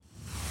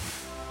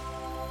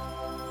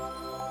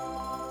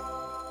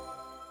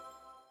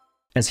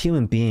as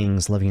human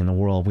beings living in the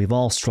world, we've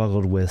all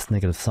struggled with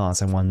negative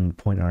thoughts at one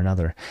point or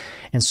another.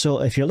 And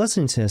so if you're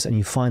listening to this and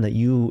you find that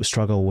you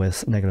struggle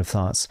with negative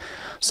thoughts,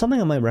 something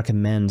I might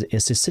recommend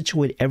is to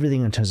situate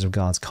everything in terms of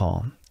God's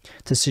call,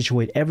 to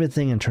situate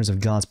everything in terms of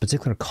God's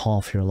particular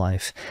call for your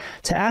life,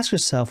 to ask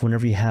yourself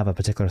whenever you have a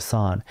particular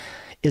thought,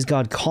 is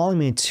God calling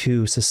me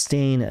to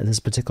sustain this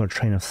particular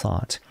train of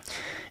thought?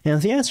 And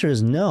if the answer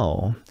is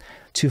no,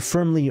 to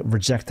firmly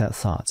reject that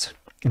thought.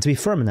 And to be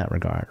firm in that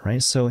regard,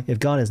 right? So if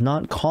God is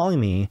not calling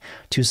me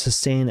to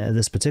sustain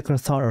this particular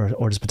thought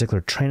or this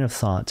particular train of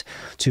thought,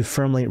 to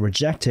firmly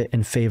reject it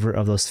in favor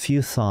of those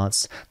few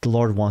thoughts the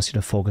Lord wants you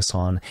to focus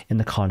on in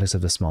the context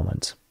of this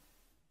moment.